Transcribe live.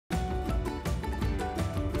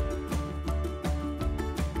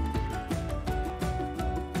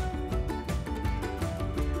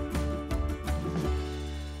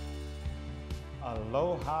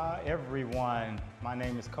Aloha everyone, my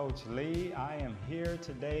name is Coach Lee. I am here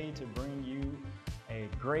today to bring you a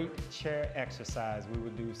great chair exercise. We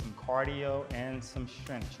will do some cardio and some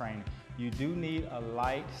strength training. You do need a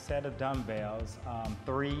light set of dumbbells,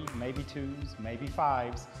 3, maybe 2s, maybe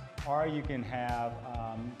 5s, or you can have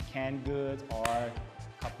canned goods or a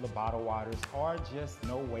couple of bottled waters, or just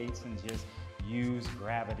no weights and just use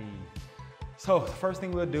gravity. So the first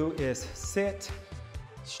thing we'll do is sit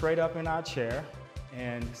straight up in our chair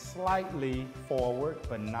and slightly forward,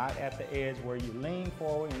 but not at the edge where you lean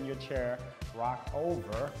forward in your chair, rock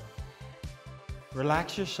over.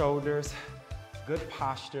 Relax your shoulders, good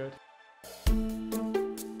posture.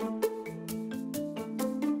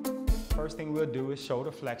 First thing we'll do is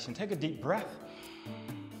shoulder flexion. Take a deep breath.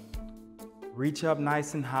 Reach up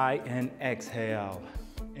nice and high and exhale.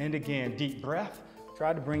 And again, deep breath.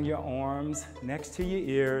 Try to bring your arms next to your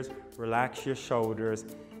ears, relax your shoulders,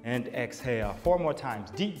 and exhale. 4 more times,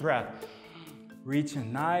 deep breath.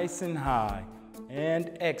 Reaching nice and high,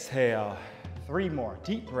 and exhale. 3 more,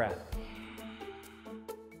 deep breath.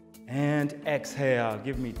 And exhale.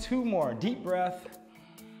 Give me 2 more, deep breath.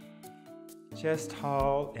 Chest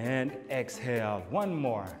tall, and exhale. 1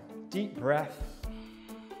 more, deep breath.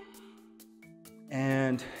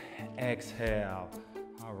 And exhale.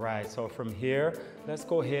 All right, so from here, let's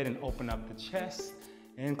go ahead and open up the chest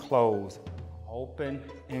and close. Open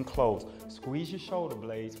and close. Squeeze your shoulder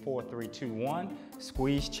blades, 4, 3, 2, 1.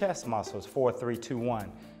 Squeeze chest muscles, 4, 3, 2, 1.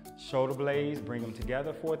 Shoulder blades, bring them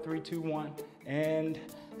together, 4, 3, 2, 1. And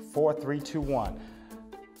 4, 3, 2, 1.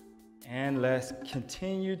 And let's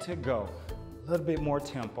continue to go. A little bit more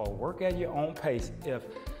tempo. Work at your own pace. If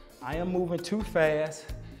I am moving too fast,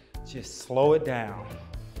 just slow it down.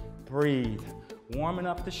 Breathe. Warming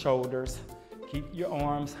up the shoulders. Keep your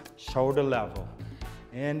arms shoulder level.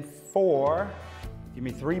 And 4, give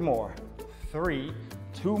me 3 more. 3,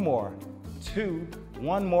 2 more. 2,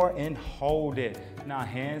 1 more, and hold it. Now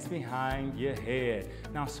hands behind your head.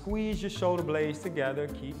 Now squeeze your shoulder blades together.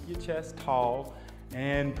 Keep your chest tall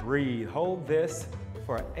and breathe. Hold this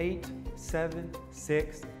for 8, 7,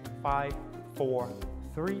 6, 5, 4,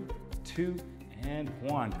 3, 2, and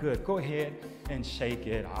 1. Good. Go ahead and shake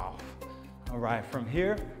it off. All right, from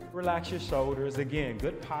here, relax your shoulders. Again,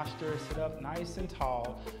 good posture. Sit up nice and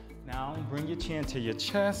tall. Now bring your chin to your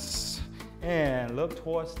chest and look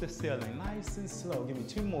towards the ceiling. Nice and slow. Give me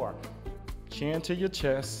 2 more. Chin to your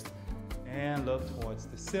chest and look towards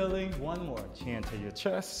the ceiling. 1 more. Chin to your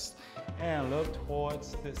chest and look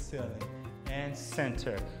towards the ceiling. And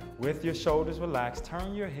center. With your shoulders relaxed,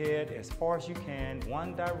 turn your head as far as you can.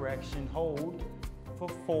 1 direction. Hold for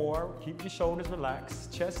 4. Keep your shoulders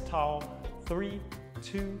relaxed. Chest tall. 3,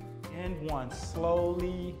 2, and 1.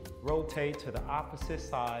 Slowly rotate to the opposite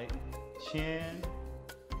side. Chin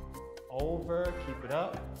over, keep it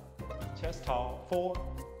up. Chest tall. 4,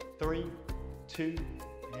 3, 2,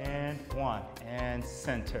 and 1. And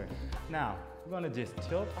center. Now, we're gonna just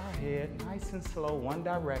tilt our head nice and slow, 1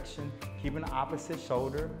 direction, keeping the opposite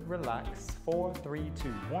shoulder relaxed. 4, 3, 2,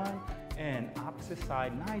 1. And opposite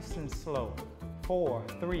side, nice and slow. 4,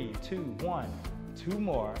 3, 2, 1. 2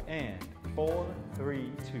 more, and 4,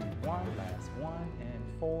 3, 2, 1. Last 1,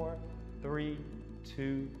 and 4, 3,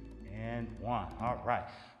 2, and 1. All right.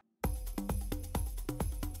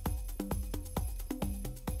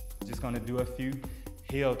 Just gonna do a few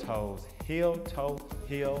heel toes. Heel toe,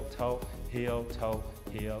 heel toe, heel toe,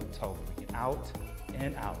 heel toe. Bring it out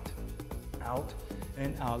and out, out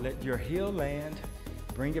and out. Let your heel land,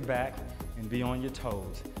 bring it back, and be on your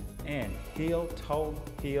toes. And heel toe,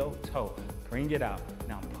 bring it out.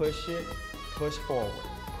 Now push it, push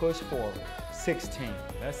forward, 16,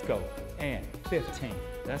 let's go, and 15,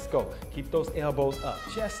 let's go. Keep those elbows up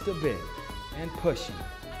just a bit, and pushing,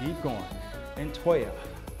 keep going, and 12,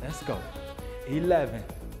 let's go, 11,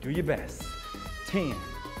 do your best, 10,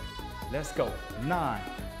 let's go, 9,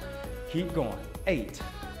 keep going, 8,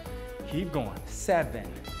 keep going, 7,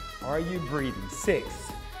 are you breathing, 6,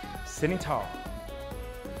 sitting tall,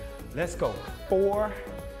 let's go, 4,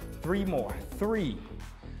 3 more, 3,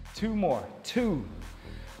 2 more, 2,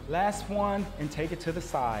 last 1, and take it to the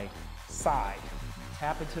side,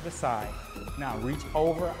 tap it to the side. Now reach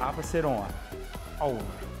over, opposite arm, over,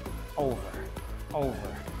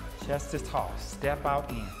 chest is tall, step out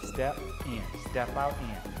in, step in, step out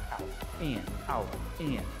in, out,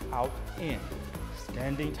 in,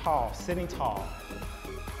 standing tall, sitting tall,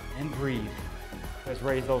 and breathe. Let's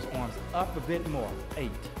raise those arms up a bit more,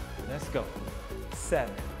 8, let's go,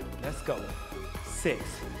 7, let's go, 6,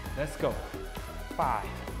 let's go, 5,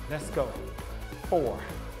 let's go, 4,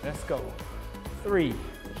 let's go, 3,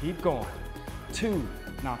 keep going, 2,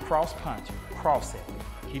 now cross punch, cross it.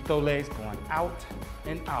 Keep those legs going out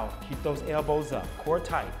and out. Keep those elbows up, core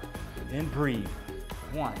tight, and breathe.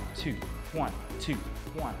 1, 2, 1, 2,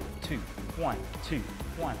 1, 2, 1, 2,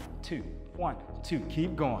 1, 2, 1, 2.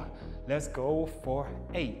 Keep going. Let's go for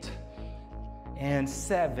 8 and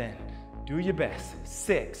 7. Do your best.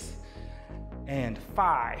 6 and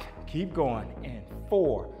 5. Keep going. And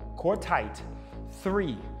 4. Core tight.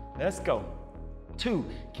 3. Let's go. 2.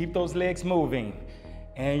 Keep those legs moving.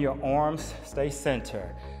 And your arms stay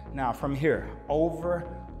centered. Now from here, over,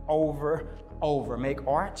 over, over. Make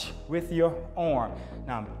arch with your arm.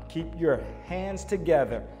 Now keep your hands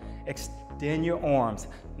together. Extend your arms.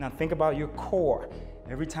 Now think about your core.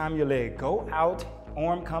 Every time your leg go out,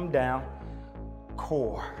 arm come down.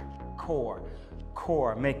 Core, core,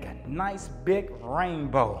 core. Make a nice big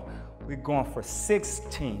rainbow. We're going for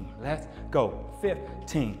 16. Let's go.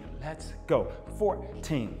 15. Let's go.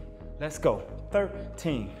 14. Let's go.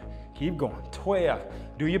 13. Keep going. 12.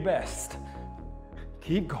 Do your best.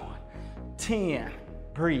 Keep going. 10.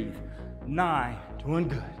 Breathe. 9. Doing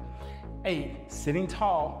good. 8. Sitting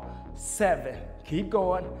tall. 7. Keep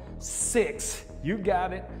going. 6. You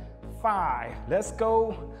got it. 5. Let's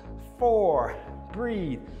go. 4.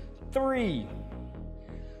 Breathe. 3.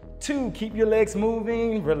 2. Keep your legs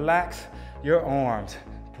moving. Relax your arms.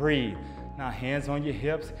 Breathe. Now hands on your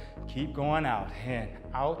hips. Keep going out. And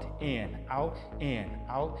out, in, out, in,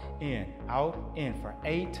 out, in, out, in for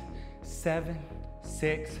 8, 7,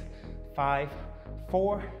 6, 5,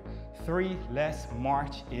 4, 3. Let's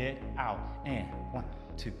march it out. And 1,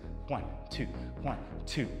 2, 1, 2, 1,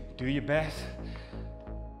 2. Do your best.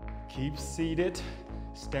 Keep seated,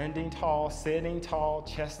 standing tall, sitting tall,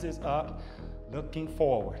 chest is up, looking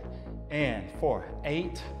forward. And for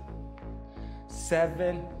 8,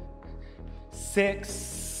 7,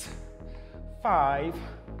 6, 5,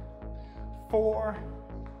 4,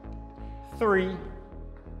 3,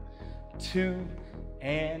 2,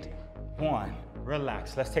 and 1.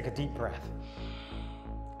 Relax. Let's take a deep breath.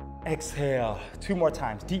 Exhale. 2 more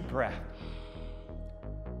times. Deep breath.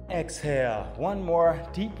 Exhale. 1 more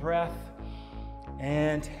deep breath.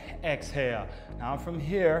 And exhale. Now from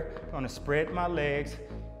here, I'm going to spread my legs.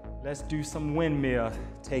 Let's do some windmills.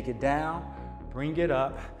 Take it down. Bring it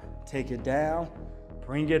up. Take it down.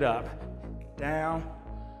 Bring it up. Down.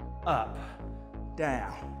 Up.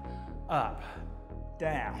 Down. Up.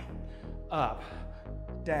 Down. Up.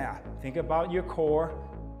 Down. Think about your core.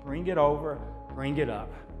 Bring it over. Bring it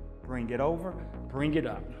up. Bring it over. Bring it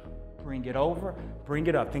up. Bring it over. Bring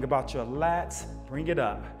it up. Think about your lats. Bring it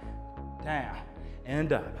up. Down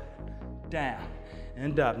and up. Down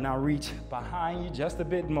and up. Now reach behind you just a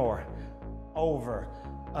bit more. Over.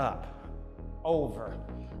 Up. Over.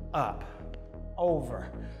 Up. Over.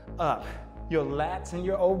 Up. Your lats and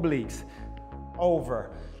your obliques.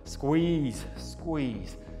 Over. Squeeze.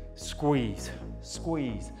 Squeeze. Squeeze.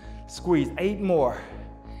 Squeeze. Squeeze. 8 more.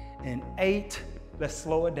 And 8. Let's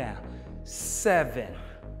slow it down. 7.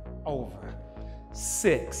 Over.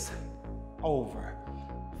 6. Over.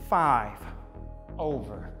 5.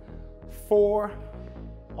 Over. 4.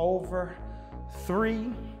 Over.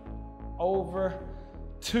 3. Over.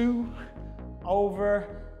 2.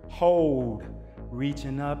 Over. Hold.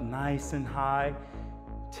 Reaching up nice and high.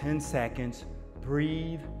 10 seconds.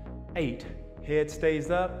 Breathe. 8. Head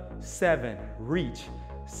stays up. 7. Reach.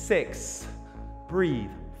 6.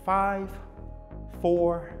 Breathe. 5.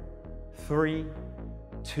 4. 3.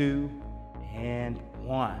 2. And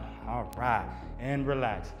 1. All right. And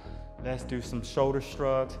relax. Let's do some shoulder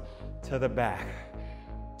shrugs to the back.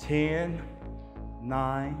 10,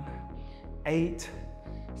 9, 8,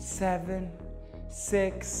 7,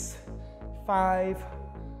 6, 5,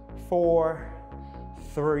 4,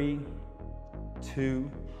 3,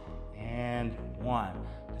 2, and 1.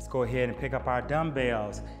 Let's go ahead and pick up our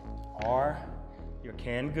dumbbells or your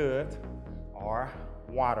canned goods or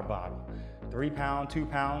water bottle. 3 pound, 2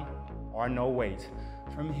 pound, or no weight.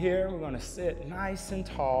 From here, we're gonna sit nice and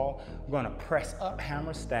tall. We're gonna press up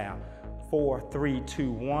hammer style. 4, 3,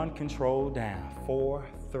 2, 1, control down. 4,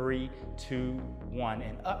 3, 2, 1,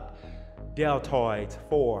 and up. Deltoids,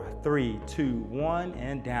 4, 3, 2, 1,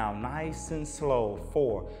 and down. Nice and slow.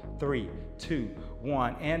 4, 3, 2,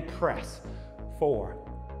 1, and press. 4,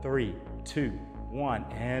 3, 2, 1,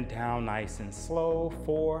 and down. Nice and slow.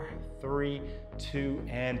 4, 3, 2,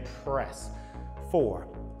 and press. 4,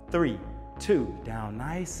 3, 2, down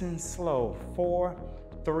nice and slow. 4,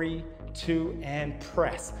 3, 2, and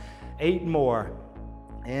press. 8 more,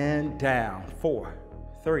 and down. 4,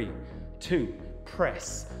 3, 2,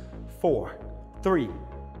 press. 4, 3,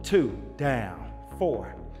 2, down.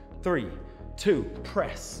 4, 3, 2,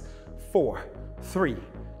 press. 4, 3,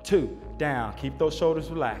 2, down. Keep those shoulders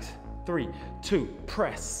relaxed. 3, 2,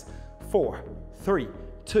 press. 4, 3,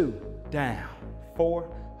 2, down.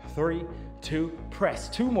 4, 3, 2, press.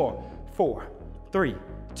 2 more. 4, 3,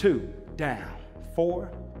 2, down.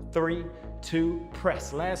 4, 3, 2,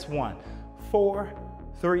 press. Last one. 4,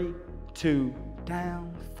 3, 2,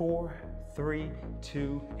 down. 4, 3,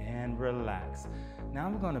 2, and relax. Now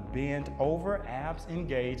I'm gonna bend over, abs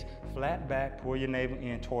engage, flat back, pull your navel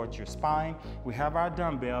in towards your spine. We have our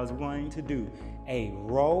dumbbells. We're going to do a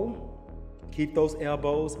row. Keep those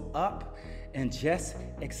elbows up and just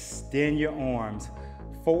extend your arms.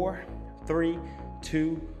 4, 3,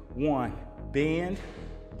 2, 1. Bend,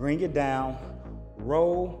 bring it down,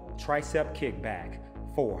 roll, tricep kick back.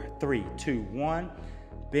 4, 3, 2, 1.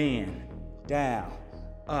 Bend, down,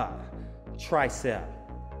 up, tricep.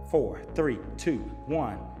 4, 3, 2,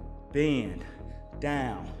 1. Bend,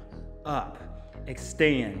 down, up,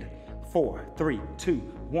 extend. 4, 3, 2,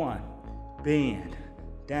 1. Bend,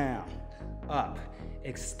 down, up,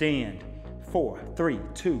 extend. 4, 3,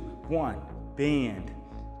 2, 1. Bend,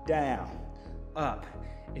 down, up,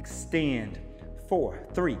 extend. 4,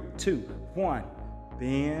 3, 2, 1.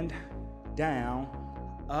 Bend, down,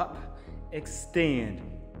 up, extend.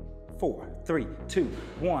 4, 3, 2,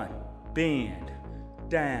 1. Bend,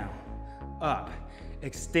 down, up,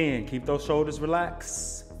 extend. Keep those shoulders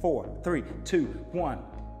relaxed. 4, 3, 2, 1.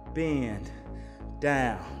 Bend,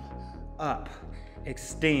 down, up,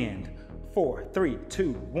 extend. 4, 3,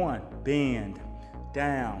 2, 1. Bend,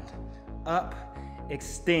 down, up,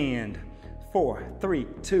 extend. 4, 3,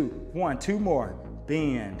 2, 1. 2 more.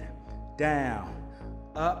 Bend, down,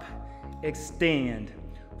 up, extend.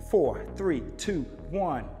 4, 3, 2,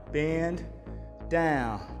 1. Bend,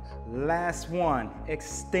 down. Last one.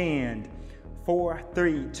 Extend. 4,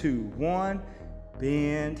 3, 2, 1.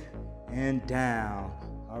 Bend and down.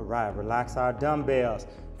 All right, relax our dumbbells.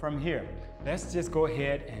 From here, let's just go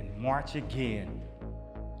ahead and march again.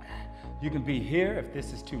 You can be here. If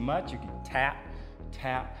this is too much, you can tap,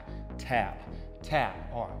 tap, tap, tap,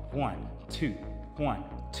 or 1, 2, 1,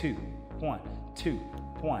 2, 1, 2,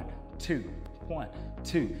 1, 2, 1,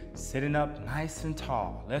 2. Sitting up nice and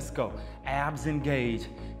tall. Let's go. Abs engage,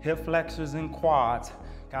 hip flexors and quads.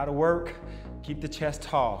 Gotta work. Keep the chest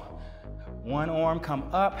tall. One arm come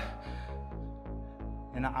up,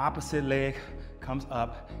 and the opposite leg comes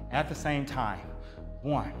up at the same time.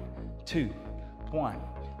 1, 2, 1,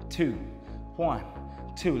 2, 1,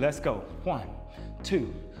 2. Let's go. 1,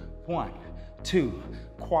 2, 1, 2.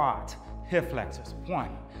 Quads, hip flexors. 1,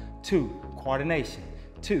 2. Coordination.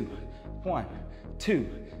 2, 1, 2.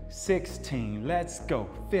 16. Let's go.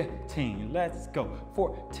 15. Let's go.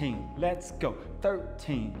 14. Let's go.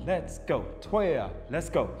 13. Let's go. 12. Let's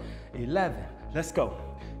go. 11. Let's go.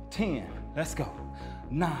 10. Let's go.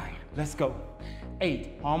 9. Let's go.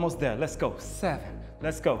 8. Almost there. Let's go. 7.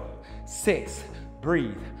 Let's go. 6.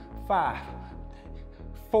 Breathe. 5.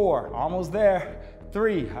 4. Almost there.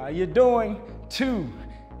 3. How you doing? 2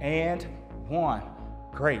 and 1.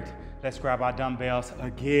 Great. Let's grab our dumbbells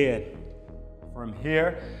again. From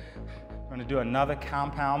here, we're going to do another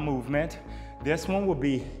compound movement. This one will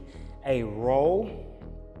be a roll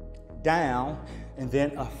down and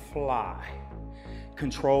then a fly.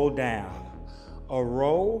 Control down. A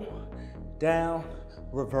roll down,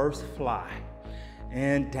 reverse fly,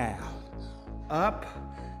 and down. Up,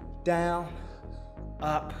 down,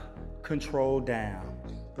 up, control down.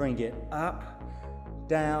 Bring it up,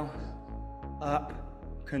 down, up,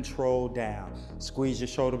 control down. Squeeze your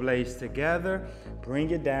shoulder blades together.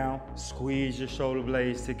 Bring it down. Squeeze your shoulder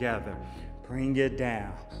blades together. Bring it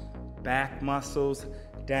down. Back muscles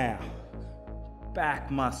down. Back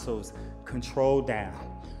muscles. Control down.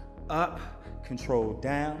 Up, control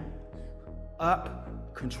down. Up,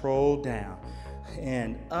 control down.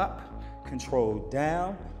 And up, control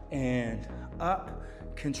down. And up,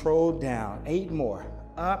 control down. 8 more.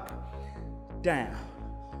 Up, down.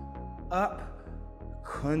 Up,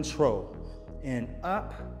 control, and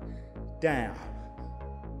up, down,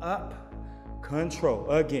 up, control.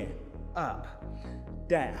 Again, up,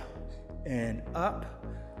 down, and up,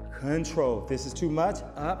 control. If this is too much,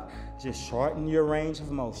 up, just shorten your range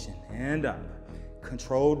of motion, and up,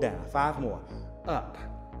 control down. 5 more. Up,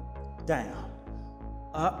 down,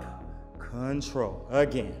 up, control.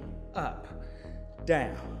 Again, up,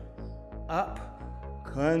 down, up,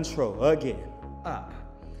 control. Again, up,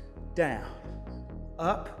 down,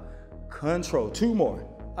 up, control. 2 more.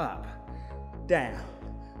 Up, down,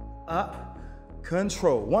 up,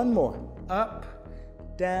 control. 1 more. Up,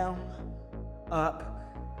 down, up,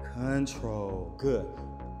 control. Good.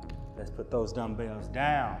 Let's put those dumbbells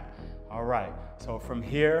down. All right, so from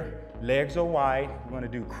here, legs are wide. We're gonna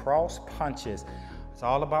do cross punches. It's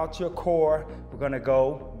all about your core. We're gonna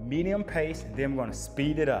go medium pace, and then we're gonna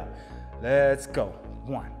speed it up. Let's go.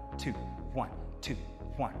 1, 2, 1, 2,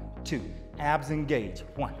 1, 2. Abs engage.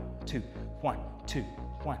 1, 2, 1, 2,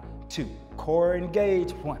 1, 2. Core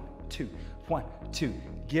engage. 1, 2, 1, 2.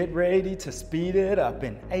 Get ready to speed it up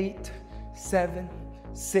in 8, 7,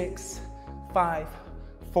 6, 5,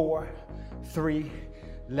 4, 3.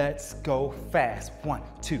 Let's go fast. 1,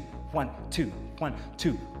 2, 1, 2, 1,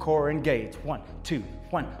 2. Core engage. 1, 2,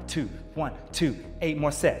 1, 2, 1, 2. 8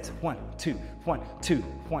 more sets. 1, 2, 1, 2,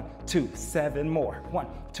 1, 2. 7 more. 1,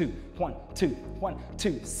 2, 1, 2, 1,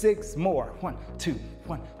 2. 6 more. 1, 2,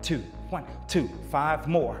 1, 2, 1, 2. 5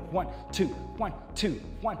 more. 1, 2, 1, 2,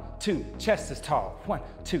 1, 2. Chest is tall. 1,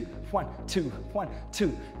 2, 1, 2, 1,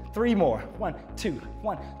 2. 3 more. 1, 2,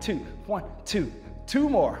 1, 2, 1, 2. 2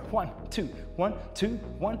 more. 1, 2, 1, 2,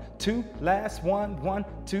 1, 2. Last one. 1,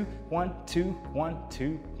 2, 1, 2, 1,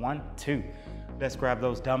 2, 1, 2. Let's grab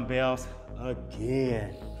those dumbbells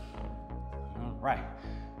again. All right.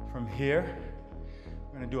 From here,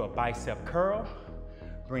 we're gonna do a bicep curl.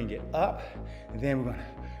 Bring it up, and then we're gonna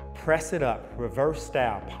press it up, reverse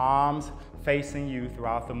style, palms facing you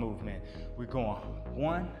throughout the movement. We're going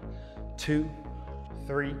 1, 2,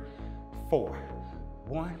 3, 4.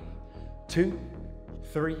 1, 2,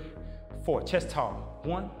 3, 4. Chest tall.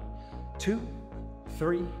 1, 2,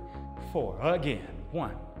 3, 4. Again.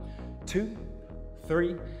 1, 2,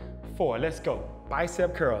 3, 4. Let's go.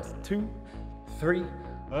 Bicep curls. 2, 3.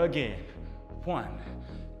 Again. 1,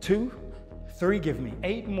 2, 3. Give me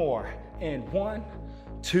 8 more. And 1,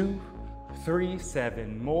 2, 3.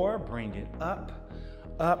 7 more. Bring it up,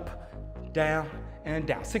 up, down, and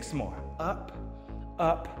down. 6 more. Up,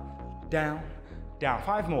 up, down, down.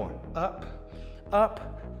 5 more. Up,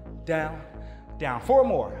 up, down, down. 4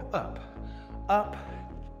 more. Up, up,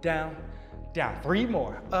 down, down. 3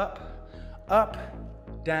 more. Up, up,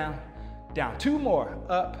 down, down. 2 more.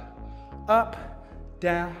 Up, up,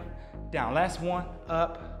 down, down. Last one.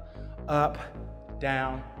 Up, up,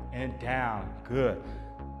 down, and down. Good.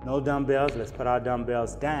 No dumbbells. Let's put our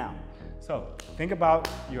dumbbells down. So think about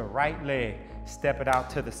your right leg. Step it out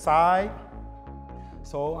to the side.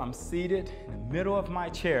 So I'm seated in the middle of my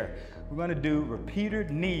chair. We're gonna do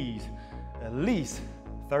repeated knees, at least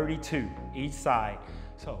 32 each side.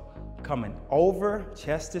 So coming over,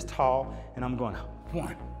 chest is tall, and I'm going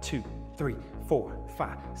 1, 2, 3, 4,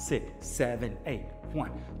 5, 6, 7, 8.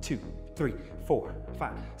 1, 2, 3, 4,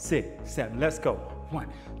 5, 6, 7. Let's go.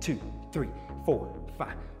 1, 2, 3, 4,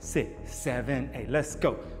 5, 6, 7, 8. Let's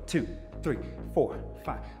go. 2, 3, 4,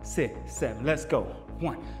 5, 6, 7. Let's go.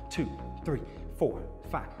 1, 2, 3, 4,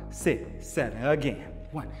 5, 6, 7. Again.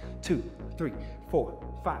 1, 2, 3,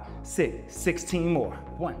 4, 5, 6. 16 more.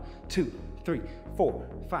 1, 2, 3, 4,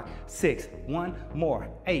 5, 6. 1 more.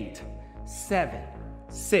 8, 7,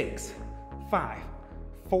 6, 5,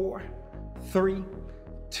 4, 3,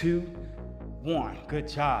 2, 1. Good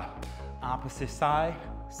job. Opposite side.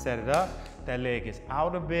 Set it up. That leg is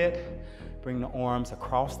out a bit. Bring the arms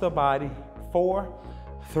across the body. 4,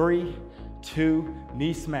 3, 2,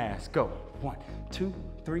 knee smash. Go. 1, 2,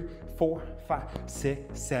 3, 4, 5,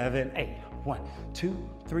 6, 7, 8. 1, 2,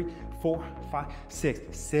 3, 4, 5,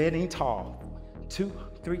 6. Sitting tall. 2,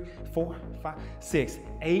 3, 4, 5, 6.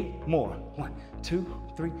 8 more. 1, 2,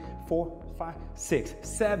 3, 4, 5, 6.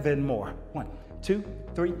 7 more. 1, 2,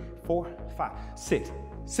 3, 4, 5, 6.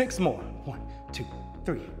 6 more. 1, 2,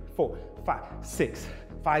 3, 4, 5, 6.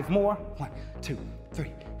 5 more. 1, 2,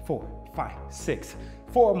 3, 4, 5, 6.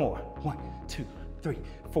 4 more. 1, 2, 3,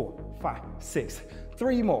 4, 5, 6.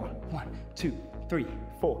 3 more. 1, 2, 3,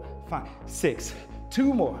 4, 5, 6.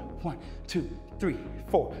 2 more. 1, 2, 3,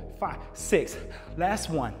 4, 5, 6. Last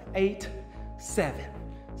one. 8, 7,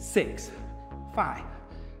 6, 5,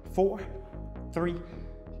 4, 3,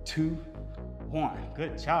 2, 1.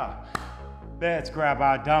 Good job. Let's grab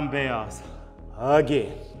our dumbbells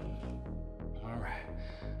again. All right.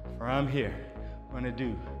 From here, we're gonna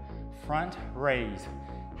do front raise,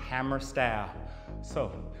 hammer style.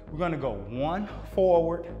 So we're gonna go 1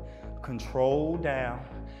 forward, control down,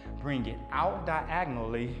 bring it out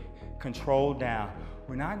diagonally, control down.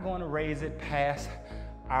 We're not gonna raise it past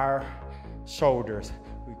our shoulders.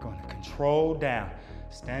 We're gonna control down,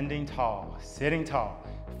 standing tall, sitting tall.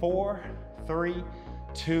 4, 3,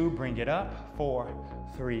 2, bring it up. 4,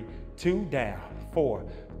 3, 2, down. 4,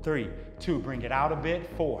 3, 2, bring it out a bit.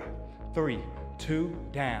 4, 3, 2,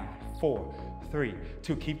 down. 4, 3,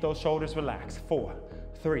 2, keep those shoulders relaxed. 4,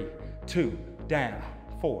 3, 2, down.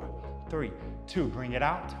 4, 3, 2, bring it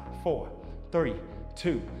out. 4, 3,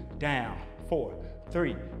 2, down. 4,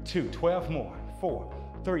 3, 2, 12 more, 4,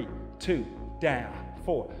 3, 2, down,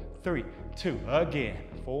 4, 3, 2, again,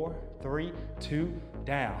 4, 3, 2,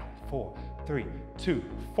 down, 4, 3, 2,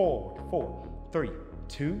 forward, 4, 3,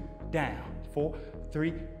 2, down, 4,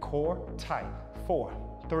 3, core tight, 4,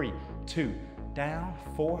 3, 2, down,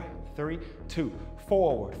 4, 3, 2,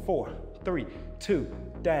 forward, 4, 3, 2,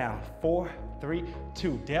 down, 4, 3,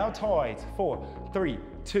 2, deltoids, 4, 3,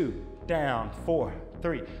 2, down, 4,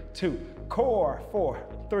 3, 2, core, 4,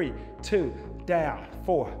 3, 2, down,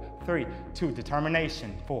 4, 3, 2,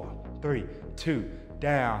 determination, 4, 3, 2,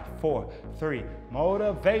 down, 4, 3,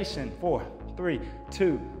 motivation, 4, 3,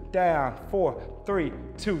 2, down, 4, 3,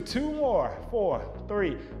 2, 2 more, 4,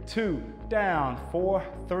 3, 2, down, 4,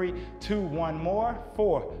 3, 2, 1 more,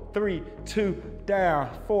 4, 3, 2, down,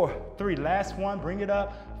 4, 3, last one, bring it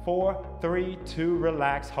up, 4, 3, 2,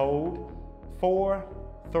 relax, hold, 4,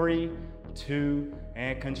 3, 2,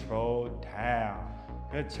 and control down.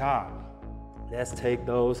 Good job. Let's take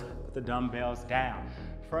those, put the dumbbells down.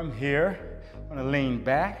 From here, I'm gonna lean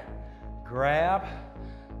back, grab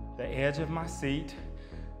the edge of my seat,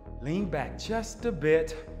 lean back just a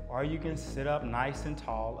bit, or you can sit up nice and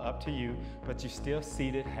tall, up to you, but you're still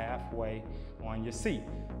seated halfway on your seat.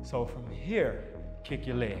 So from here, kick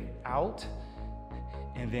your leg out,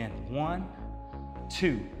 and then 1,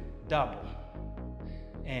 2, double,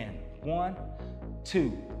 and 1,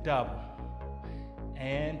 2, double,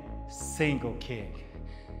 and single kick,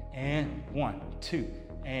 and 1, 2,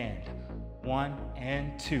 and 1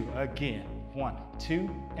 and 2, again, 1, 2,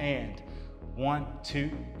 and 1,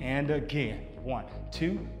 2, and again, 1,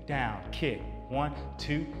 2, down, kick, 1,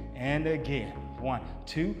 2, and again, 1,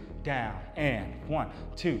 2, down, and 1,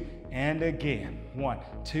 2, and again, 1,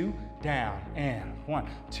 2, down, and 1,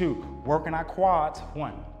 2, working our quads,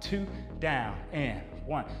 1, 2, down, and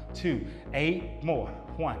 1, 2, 8 more,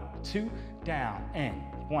 1, 2, down, and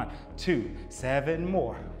 1, 2, 7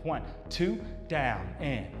 more, 1, 2, down,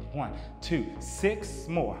 and 1, 2, 6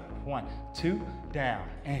 more, 1, 2, down,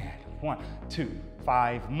 and 1, 2,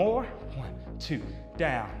 5 more, 1, 2,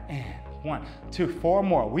 down, and 1, 2, 4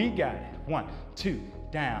 more, we got it, 1, 2,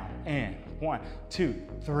 down, and 1, 2,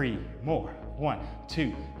 3 more, 1,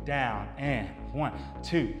 2, down, and 1,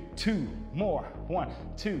 2, 2 more, 1,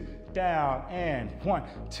 2, down, and 1,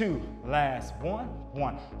 2, last one,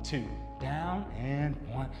 1, 2, down, and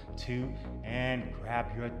 1, 2, and grab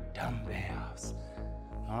your dumbbells.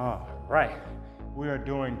 All right, we are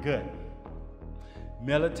doing good.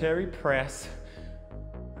 Military press.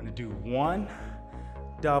 I'm gonna do 1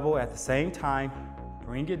 double at the same time,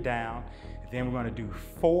 bring it down, and then we're gonna do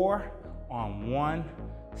 4 on one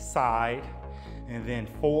side, and then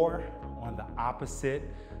 4 on the opposite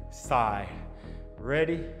side.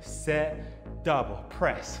 Ready, set, double,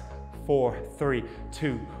 press. 4, 3,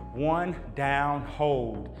 2, 1, down,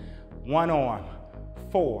 hold. 1 arm,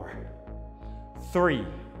 4, 3,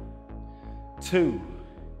 2,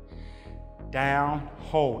 down,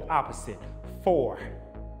 hold, opposite. 4,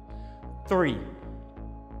 3,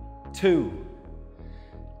 2,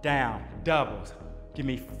 down, doubles. Give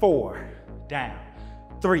me 4, down,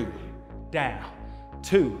 3, down,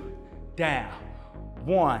 2, down,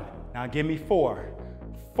 1. Now give me 4,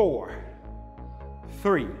 4,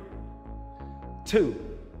 3,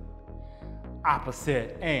 2,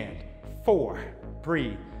 opposite, and 4,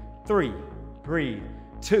 breathe, 3, breathe,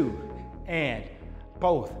 2, and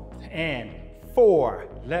both, and 4,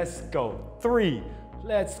 let's go, 3,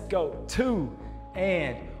 let's go, 2,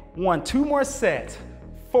 and 1, 2 more sets,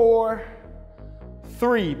 4,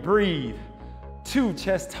 3, breathe, 2,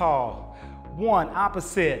 chest tall, 1,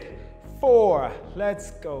 opposite, 4,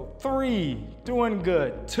 let's go, 3, doing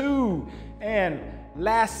good, 2, and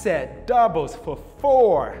last set, doubles for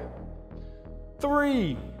 4,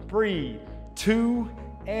 3, breathe, 2,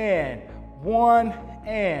 and 1,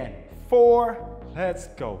 and 4, let's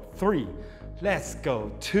go, 3, let's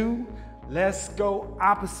go, 2, let's go,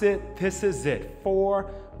 opposite, this is it,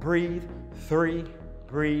 4, breathe, 3,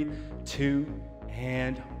 breathe, 2,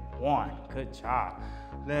 and 1, good job.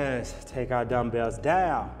 Let's take our dumbbells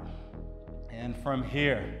down, and from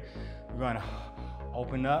here, we're gonna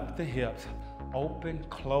open up the hips, open,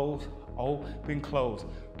 close,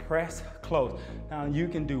 press, close. Now you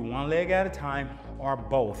can do one leg at a time or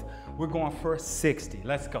both. We're going for 60,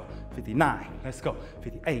 let's go. 59, let's go.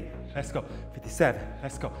 58, let's go. 57,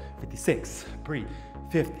 let's go. 56, breathe.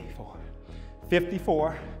 54,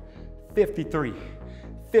 54, 53,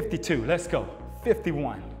 52, let's go.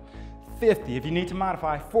 51, 50, if you need to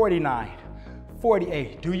modify, 49,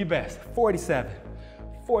 48, do your best. 47,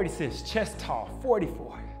 46, chest tall,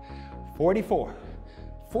 44, 44,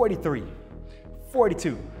 43,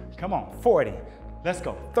 42, Come on, 40. Let's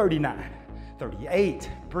go. 39,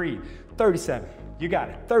 38, breathe. 37, you got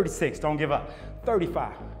it. 36, don't give up.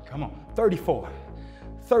 35, come on. 34,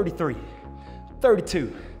 33,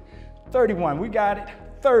 32, 31, we got it.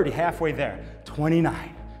 30, halfway there.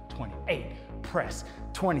 29, 28, press.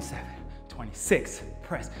 27, 26,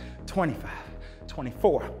 press. 25,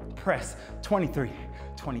 24, press. 23,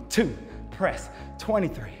 22, press.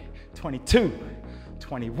 23, 22,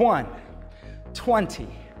 21, 20,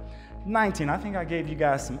 19. I think I gave you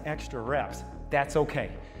guys some extra reps. That's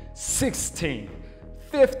okay. 16,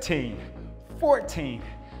 15, 14,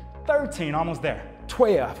 13, almost there.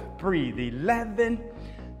 12, breathe. 11,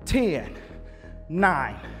 10,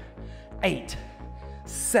 9, 8,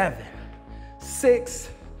 7, 6,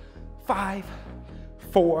 5,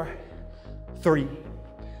 4, 3,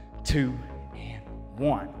 2, and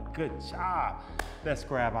 1. Good job. Let's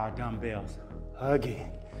grab our dumbbells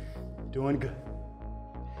again. Doing good.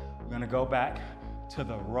 We're gonna go back to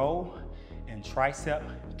the row and tricep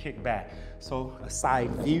kick back. So a side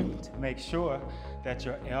view to make sure that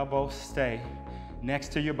your elbows stay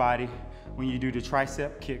next to your body when you do the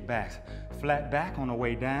tricep kick backs. Flat back on the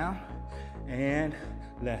way down, and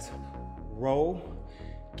let's roll,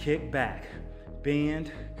 kick back,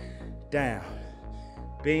 bend, down,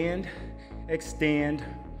 bend, extend,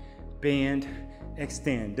 bend,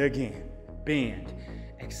 extend. Again, bend,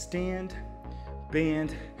 extend,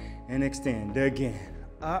 bend, and extend. Again,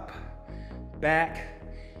 up, back,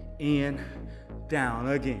 in, down.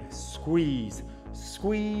 Again, squeeze,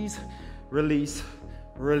 squeeze, release,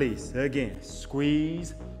 release. Again,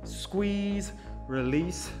 squeeze, squeeze,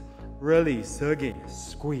 release, release. Again,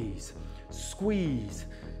 squeeze, squeeze,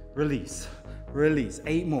 release, release.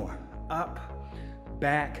 8 more. Up,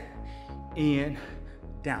 back, in,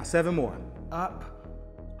 down. 7 more. Up,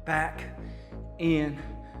 back, in,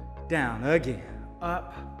 down. Again,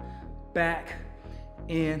 up, back,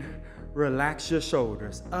 in, relax your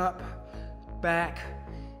shoulders. Up, back,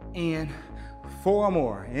 in. 4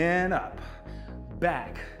 more. And up,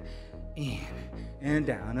 back, in, and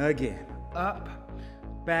down. Again, up,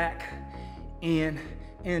 back, in,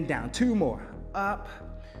 and down. 2 more. Up,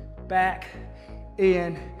 back,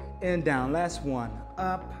 in, and down. Last one.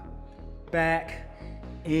 Up, back,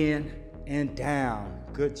 in, and down.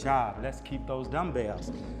 Good job. Let's keep those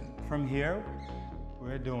dumbbells. From here,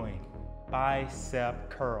 we're doing bicep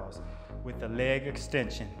curls with the leg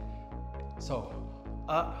extension. So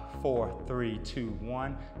up, 4, 3, 2,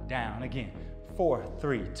 1, down. Again, 4,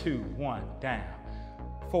 3, 2, 1, down.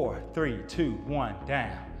 4, 3, 2, 1,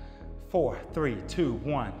 down. 4, 3, 2,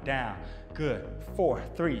 1, down. Good. 4,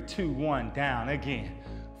 3, 2, 1, down. Again.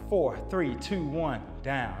 4, 3, 2, 1,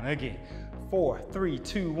 down. Again. 4, 3,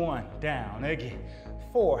 2, 1, down. Again.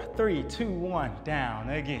 4, 3, 2, 1, down.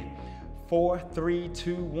 Again. 4, 3,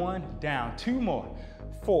 2, 1, down. 2 more.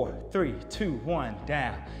 4, 3, 2, 1,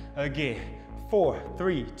 down. Again. 4,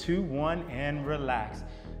 3, 2, 1, and relax.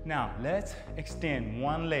 Now, let's extend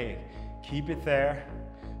one leg. Keep it there.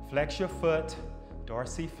 Flex your foot,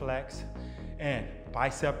 dorsiflex, and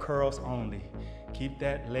bicep curls only. Keep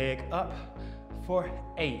that leg up for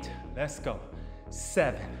 8. Let's go.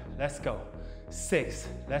 7. Let's go. 6.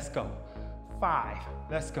 Let's go. 5.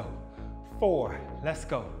 Let's go. 4. Let's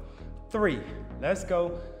go. 3. Let's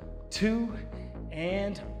go. 2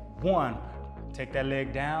 and 1. Take that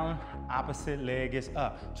leg down. Opposite leg is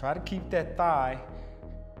up. Try to keep that thigh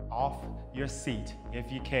off your seat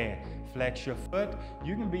if you can. Flex your foot.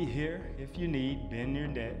 You can be here if you need.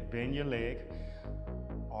 Bend your leg,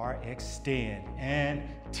 or extend. And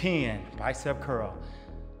 10, bicep curl.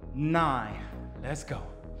 9, let's go.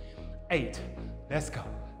 8, let's go.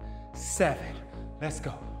 7, let's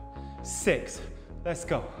go. 6, let's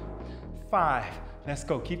go. 5, let's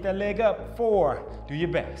go. Keep that leg up. 4, do your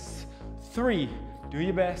best. 3, do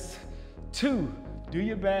your best. 2, do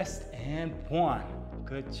your best. And 1,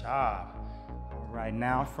 good job. All right,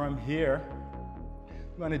 now from here,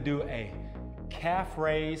 we're gonna do a calf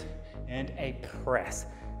raise and a press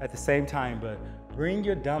at the same time, but bring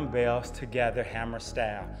your dumbbells together hammer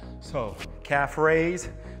style. So calf raise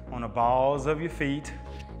on the balls of your feet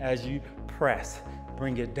as you press.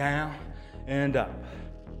 Bring it down and up,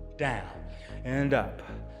 down and up,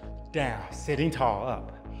 down. Sitting tall,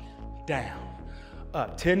 up, down,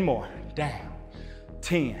 up. 10 more, down,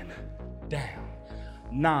 10, down,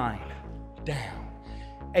 9, down,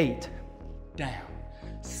 8, down,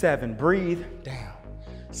 7, breathe, down,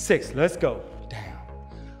 6, let's go, down,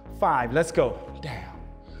 5, let's go, down,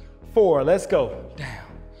 4, let's go, down,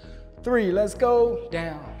 3, let's go,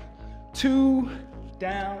 down, 2,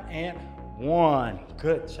 down, and 1.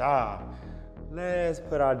 Good job. Let's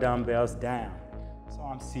put our dumbbells down. So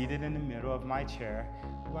I'm seated in the middle of my chair.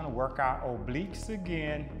 We're gonna work our obliques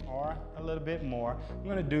again, or a little bit more. I'm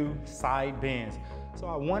gonna do side bends. So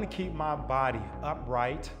I wanna keep my body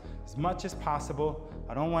upright as much as possible.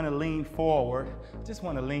 I don't wanna lean forward. I just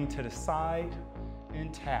wanna lean to the side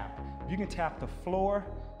and tap. If you can tap the floor,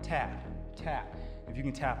 tap, tap. If you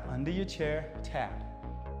can tap under your chair, tap.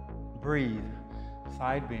 Breathe.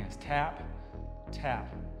 Side bends, tap, tap,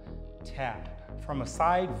 tap. From a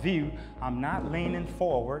side view, I'm not leaning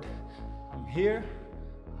forward. I'm here,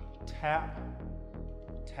 tap,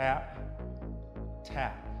 tap,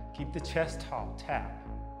 tap. Keep the chest tall, tap,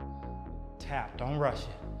 tap, don't rush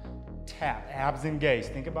it. Tap, abs engaged.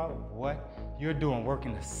 Think about what you're doing,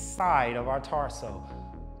 working the side of our torso.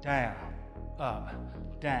 Down, up,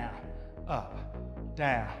 down, up,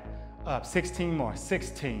 down, up. 16 more,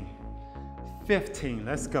 16, 15,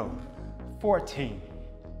 let's go. 14,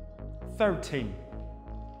 13,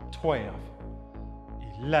 12,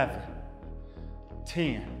 11,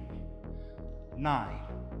 10, 9,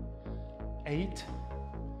 8,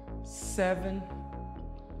 7,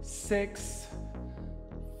 6,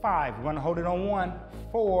 5. We're gonna hold it on 1,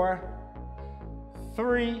 4,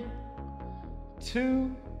 3,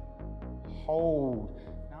 2, hold.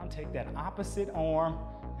 Now take that opposite arm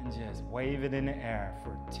and just wave it in the air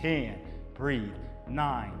for 10. Breathe.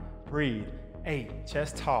 9, breathe. 8,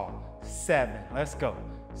 chest tall. 7, let's go.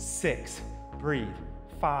 6, breathe.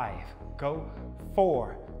 5, go.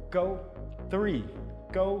 4, go. 3,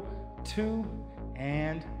 go. 2,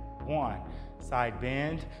 and 1. Side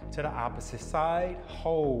bend to the opposite side.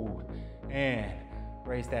 Hold and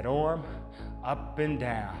raise that arm up and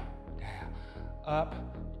down, down, up,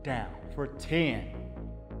 down for 10,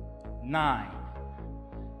 9,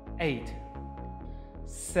 8,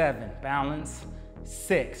 7, balance,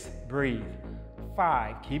 6, breathe,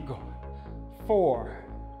 5, keep going, 4,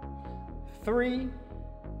 3,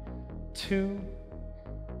 2,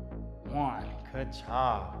 1. Good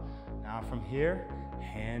job. Now from here,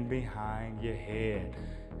 hand behind your head.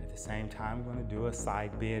 At the same time, we're going to do a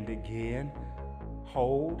side bend again.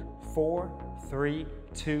 Hold, 4, 3,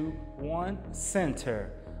 2, 1,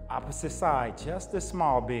 center. Opposite side, just a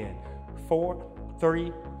small bend. 4,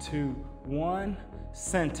 3, 2, 1,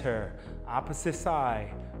 center. Opposite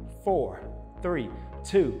side, 4, 3,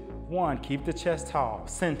 2, 1. Keep the chest tall,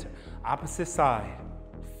 center. Opposite side,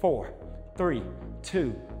 4, 3,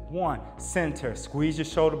 2, 1, center. Squeeze your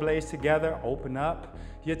shoulder blades together, open up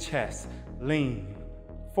your chest, lean.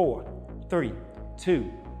 4, 3, 2,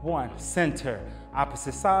 1, center.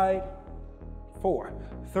 Opposite side, 4,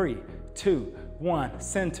 3, 2, 1,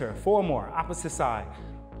 center. 4 more, opposite side.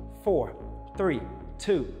 4, 3,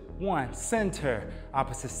 2, 1, center.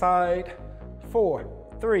 Opposite side. 4,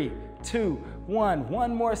 3, 2, 1.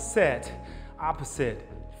 One more set. Opposite.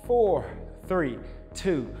 4, 3,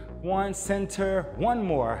 2, 1, center. One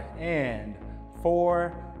more. And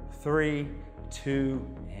 4, 3,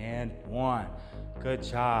 2, and 1. Good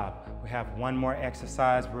job. We have one more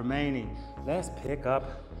exercise remaining. Let's pick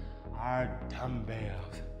up our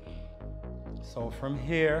dumbbells. So from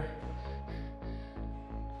here,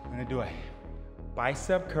 I'm gonna do a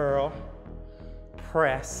bicep curl,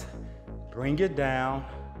 press, bring it down,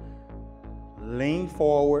 lean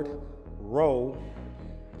forward, roll,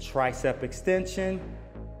 tricep extension,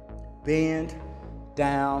 bend,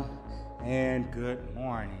 down, and good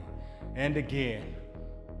morning. And again,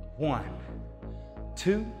 1,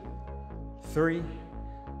 2, 3,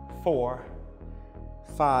 4,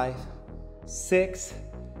 5, 6,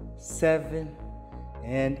 7,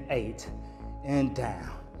 and 8, and down,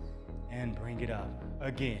 and bring it up.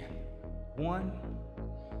 Again, 1,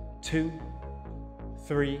 2,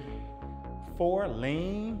 3, 4,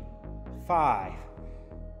 lean, 5,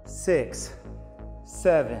 6,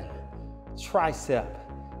 7, tricep,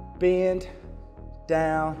 bend,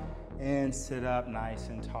 down, and sit up nice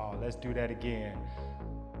and tall. Let's do that again.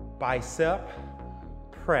 Bicep,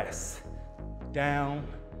 press, down,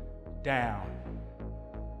 down,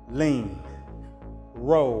 lean,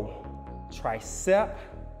 roll, tricep,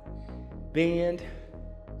 bend,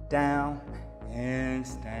 down, and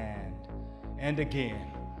stand. And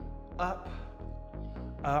again, up,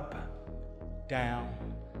 up, down,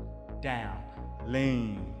 down,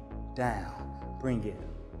 lean, down, bring it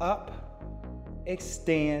up,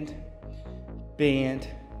 extend, bend,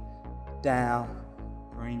 down,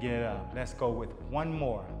 bring it up. Let's go with one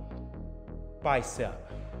more.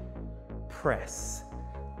 Bicep, press,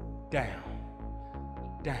 down,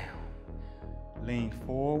 down, lean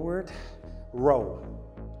forward, roll,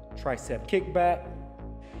 tricep kick back,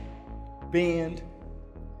 bend,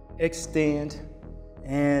 extend,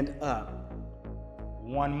 and up.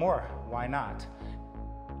 One more, why not?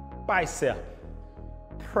 bicep,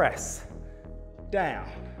 press, down,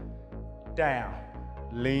 down,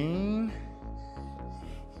 lean,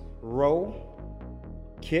 row,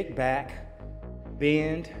 kick back,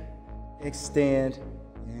 bend, extend,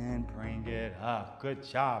 and bring it up. Good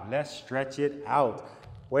job. Let's stretch it out.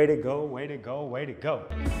 Way to go, way to go, way to go.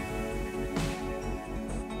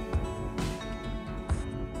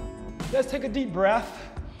 Let's take a deep breath.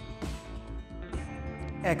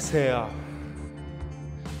 Exhale.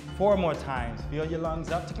 4 more times. Fill your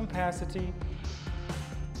lungs up to capacity.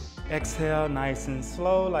 Exhale nice and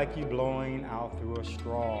slow like you're blowing out through a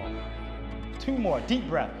straw. 2 more, deep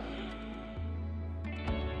breath.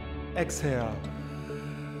 Exhale.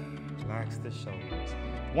 Relax the shoulders.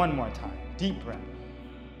 1 more time, deep breath.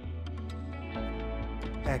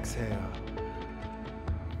 Exhale.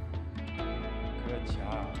 Good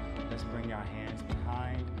job. Let's bring our hands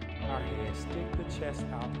behind our head. Stick the chest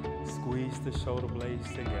out. Squeeze the shoulder blades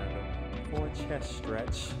together for a chest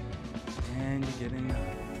stretch. And you're getting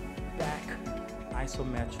back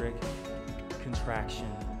isometric contraction.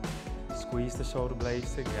 Squeeze the shoulder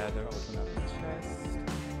blades together. Open up the chest.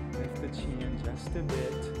 Lift the chin just a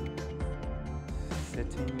bit.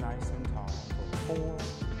 Sitting nice and tall for 4,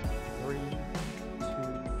 3, 2,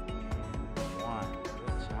 1.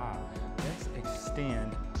 Good job. Let's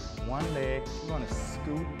extend one leg. I'm going to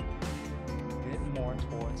scoot a bit more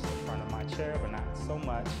towards the front of my chair, but not so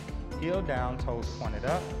much. Heel down, toes pointed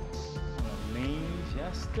up. I'm going to lean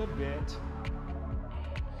just a bit.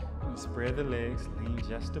 And spread the legs, lean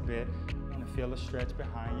just a bit. I'm going to feel a stretch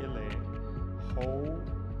behind your leg. Hold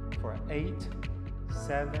for 8,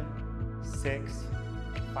 7, 6,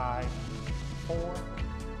 5, 4,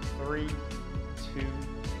 3, 2,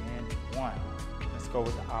 and 1. Let's go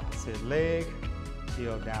with the opposite leg.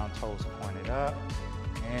 Heel down, toes pointed up,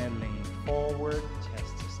 and lean forward.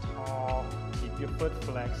 Chest is tall. Keep your foot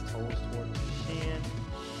flexed, toes towards your chin,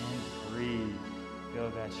 and breathe. Feel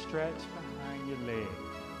that stretch behind your leg.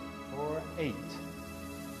 For 8,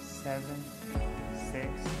 7, 6,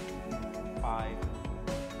 5,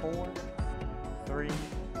 4, 3,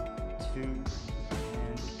 2,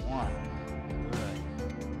 and 1.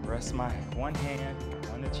 Good. Rest my one hand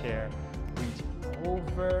on the chair. Reach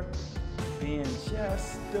over. Bend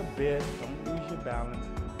just a bit. Don't lose your balance.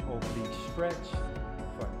 Oblique stretch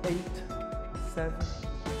for 8, 7,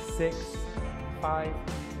 6, 5,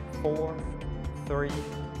 4, 3,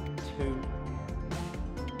 2.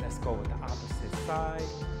 Let's go with the opposite side.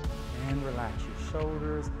 And relax your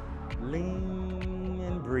shoulders. Lean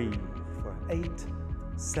and breathe for 8,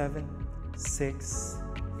 7, 6,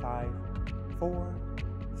 5, 4,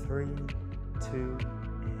 3, 2,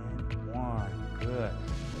 and 1. Good.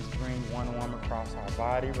 Let's bring one arm across our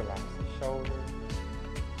body. Relax the shoulders.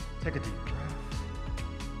 Take a deep breath.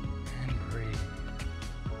 And breathe.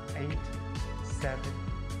 8, 7,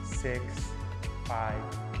 6, 5,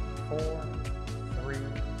 4, 3, 2, and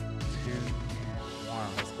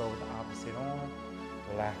 1. Let's go with the opposite arm.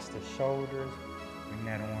 Relax the shoulders. Bring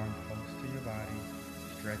that arm close to your body.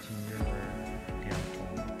 Stretching your down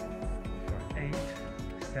for 8,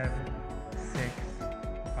 7, 6,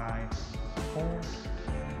 5, 4,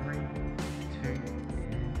 3, 2,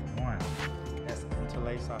 and 1. Let's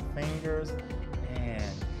interlace our fingers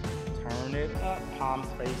and turn it up. Palms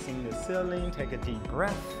facing the ceiling. Take a deep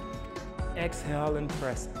breath. Exhale and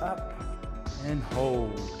press up and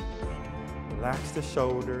hold. Relax the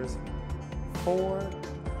shoulders. 4,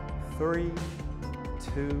 3,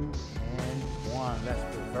 2, and 1. Let's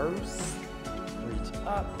reverse. Reach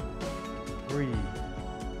up. Breathe.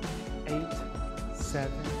 8,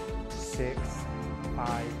 7, 6,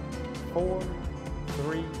 5, 4,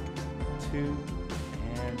 3, 2,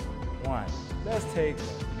 and 1. Let's take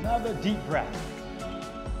another deep breath.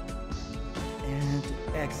 And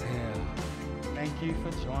exhale. Thank you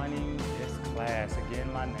for joining this class.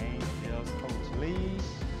 Again, my name is Coach Lee.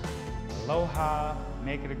 Aloha.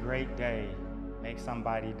 Make it a great day. Make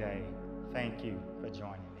somebody's day. Thank you for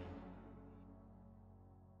joining.